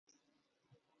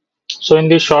So in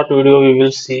this short video, we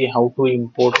will see how to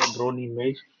import a drone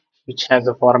image which has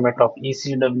a format of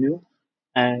ECW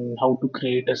and how to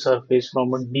create a surface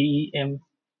from a DEM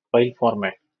file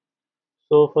format.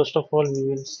 So first of all, we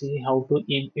will see how to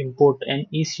import an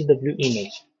ECW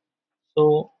image.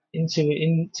 So in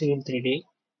Civil 3D,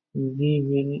 we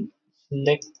will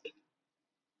select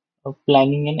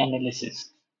planning and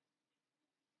analysis,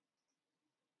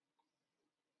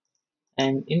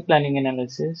 and in planning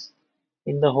analysis,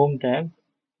 in the home tab,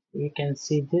 we can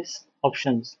see this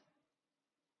options,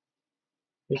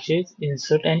 which is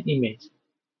insert an image.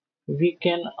 We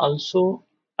can also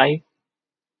type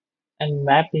and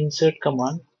map insert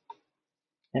command,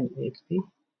 and this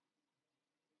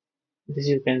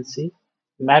you can see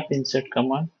map insert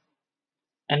command,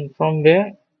 and from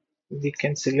where we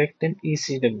can select an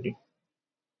ECW.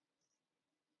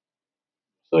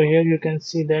 So here you can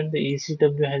see that the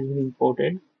ECW has been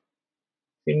imported.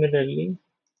 Similarly,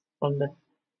 from the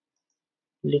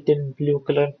little blue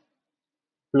color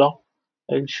block,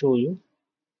 I will show you.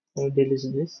 I will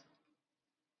delete this,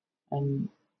 and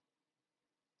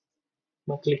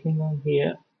by clicking on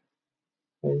here,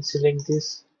 I will select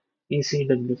this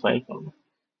ECW file format.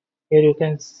 Here you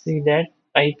can see that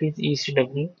type is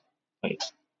ECW file,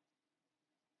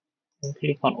 and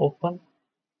click on open,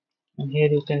 and here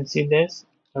you can see there's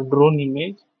a drone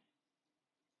image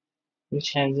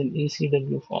which has an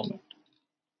ECW format.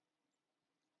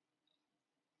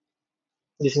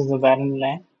 This is a barren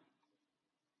land,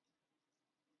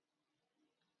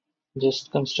 just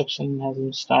construction has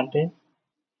been started,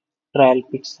 trial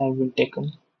pits have been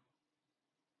taken.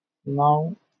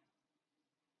 Now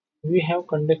we have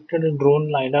conducted a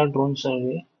drone LiDAR drone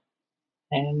survey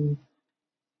and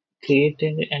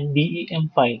created an DEM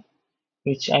file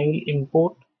which I will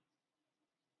import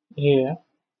here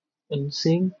in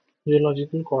same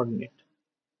geological coordinate,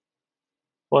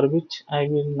 for which I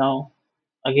will now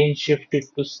again shift it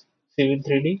to Civil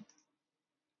 3D.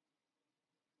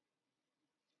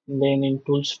 Then in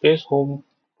tool space, home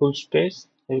tool space,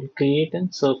 I will create a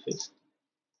surface.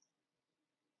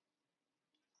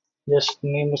 Just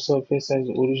name the surface as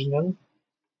original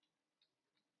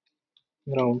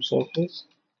ground surface.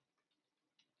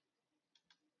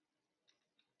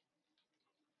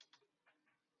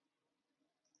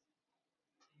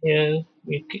 Here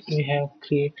we have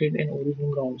created an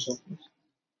original ground surface.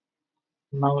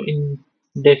 Now in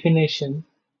definition,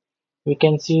 we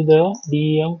can see the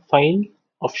DEM file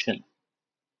option.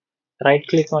 Right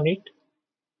click on it,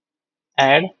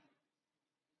 add.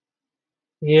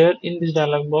 Here in this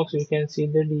dialog box, we can see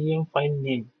the DEM file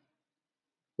name.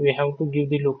 We have to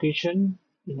give the location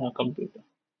in our computer.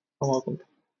 From our computer.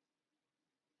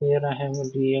 Here I have a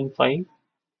DEM file.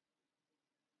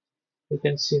 You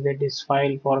can see that this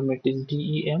file format is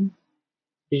DEM,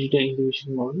 digital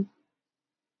elevation model.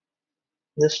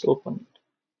 Just open it.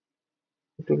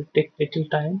 It will take little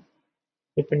time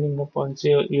depending upon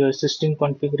your system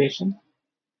configuration.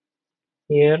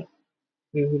 Here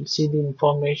we will see the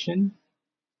information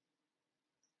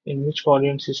in which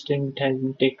coordinate system it has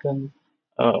been taken,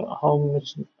 how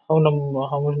much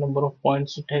number of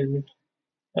points it has been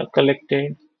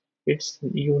collected, its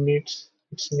units,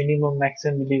 its minimum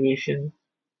maximum elevation,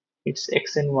 its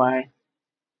x and y.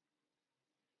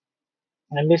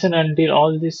 And listen, until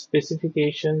all these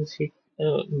specifications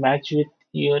match with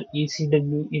your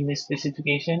ECW image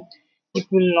specification, it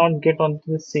will not get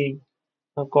onto the same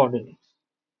coordinates.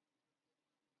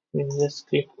 You just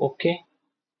click OK.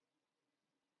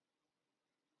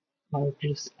 Now it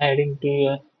is adding to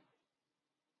your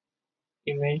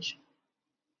image.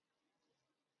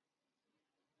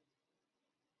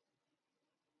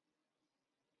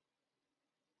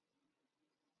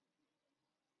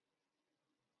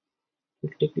 It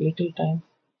will take little time.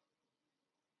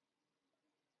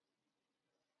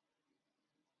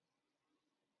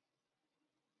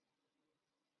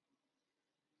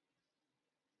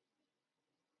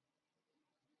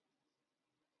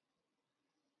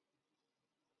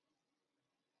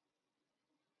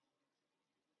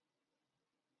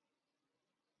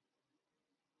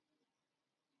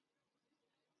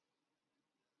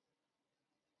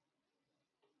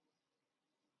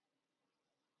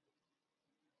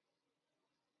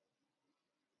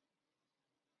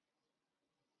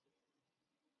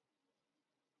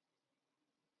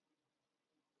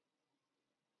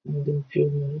 Within few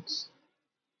minutes,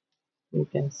 you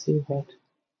can see that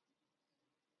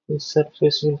the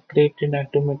surface will create it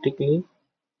automatically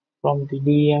from the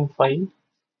DEM file.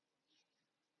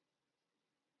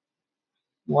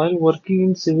 While working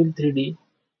in Civil 3D,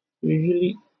 we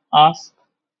usually ask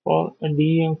for a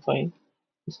DEM file.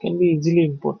 This can be easily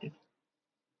imported.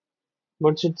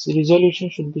 but its resolution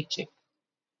should be checked.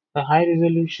 A high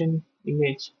resolution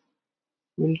image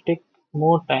will take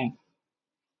more time.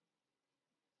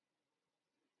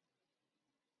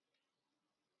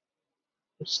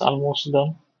 It's almost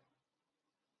done.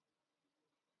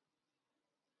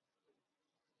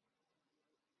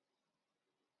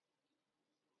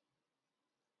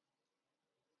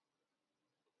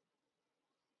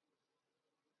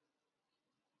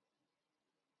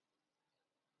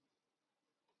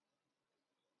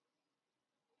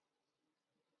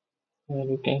 Here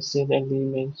you can see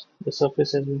that the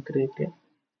surface has been created.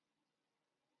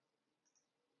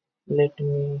 Let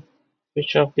me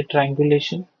switch off the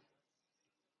triangulation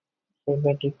so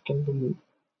that it can be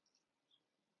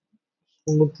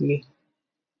smoothly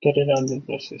carried out the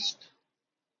process.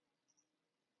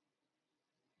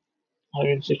 I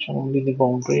will switch on only the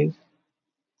boundaries.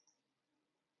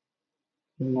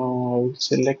 Now I will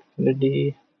select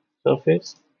the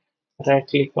surface, right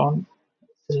click on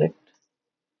select,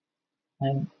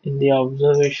 and in the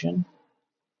observation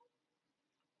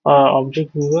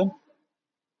object viewer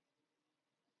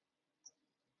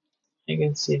I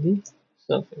can see the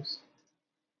surface.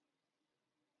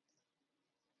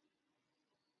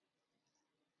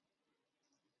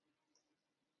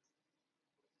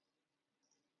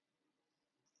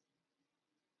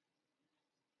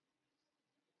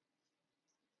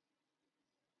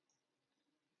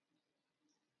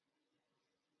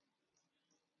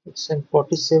 It's a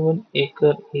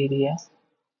 47-acre area.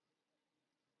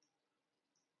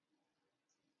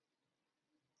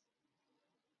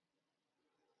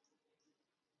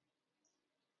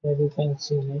 Where you can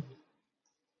see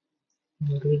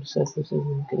that grid surface has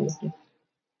been created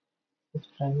with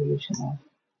triangulation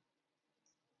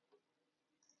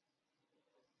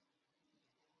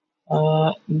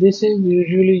on. This is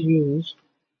usually used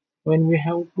when we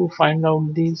have to find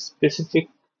out the specific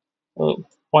uh,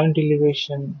 point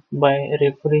elevation by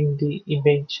referring the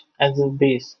image as a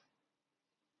base.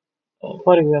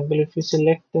 For example, if you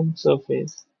select a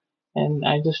surface and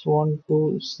I just want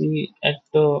to see at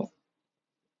the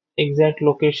exact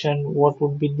location what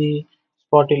would be the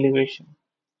spot elevation.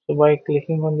 So by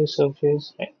clicking on the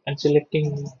surface and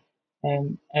selecting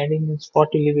and adding the spot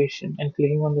elevation and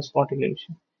clicking on the spot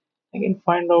elevation, I can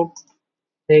find out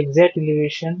the exact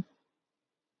elevation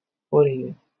over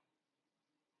here.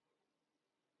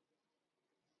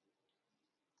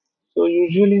 So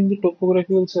usually in the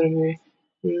topographical survey,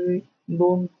 we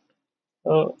don't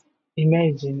uh,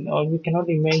 imagine or we cannot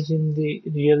imagine the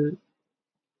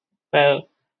uh,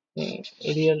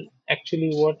 real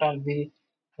actually what are the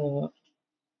uh,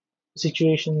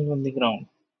 situations on the ground.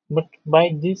 But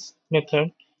by this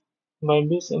method, by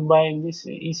this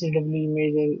ECW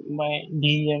image and by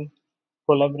DEM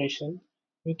collaboration,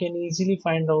 we can easily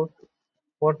find out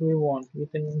what we want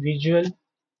with a visual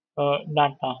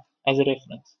data as a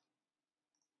reference.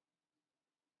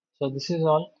 So this is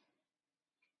all.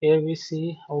 Here we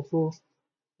see how to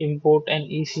import an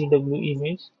ECW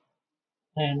image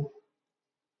and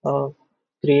uh,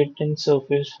 create a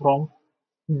surface from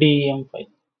DEM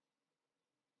file.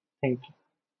 Thank you.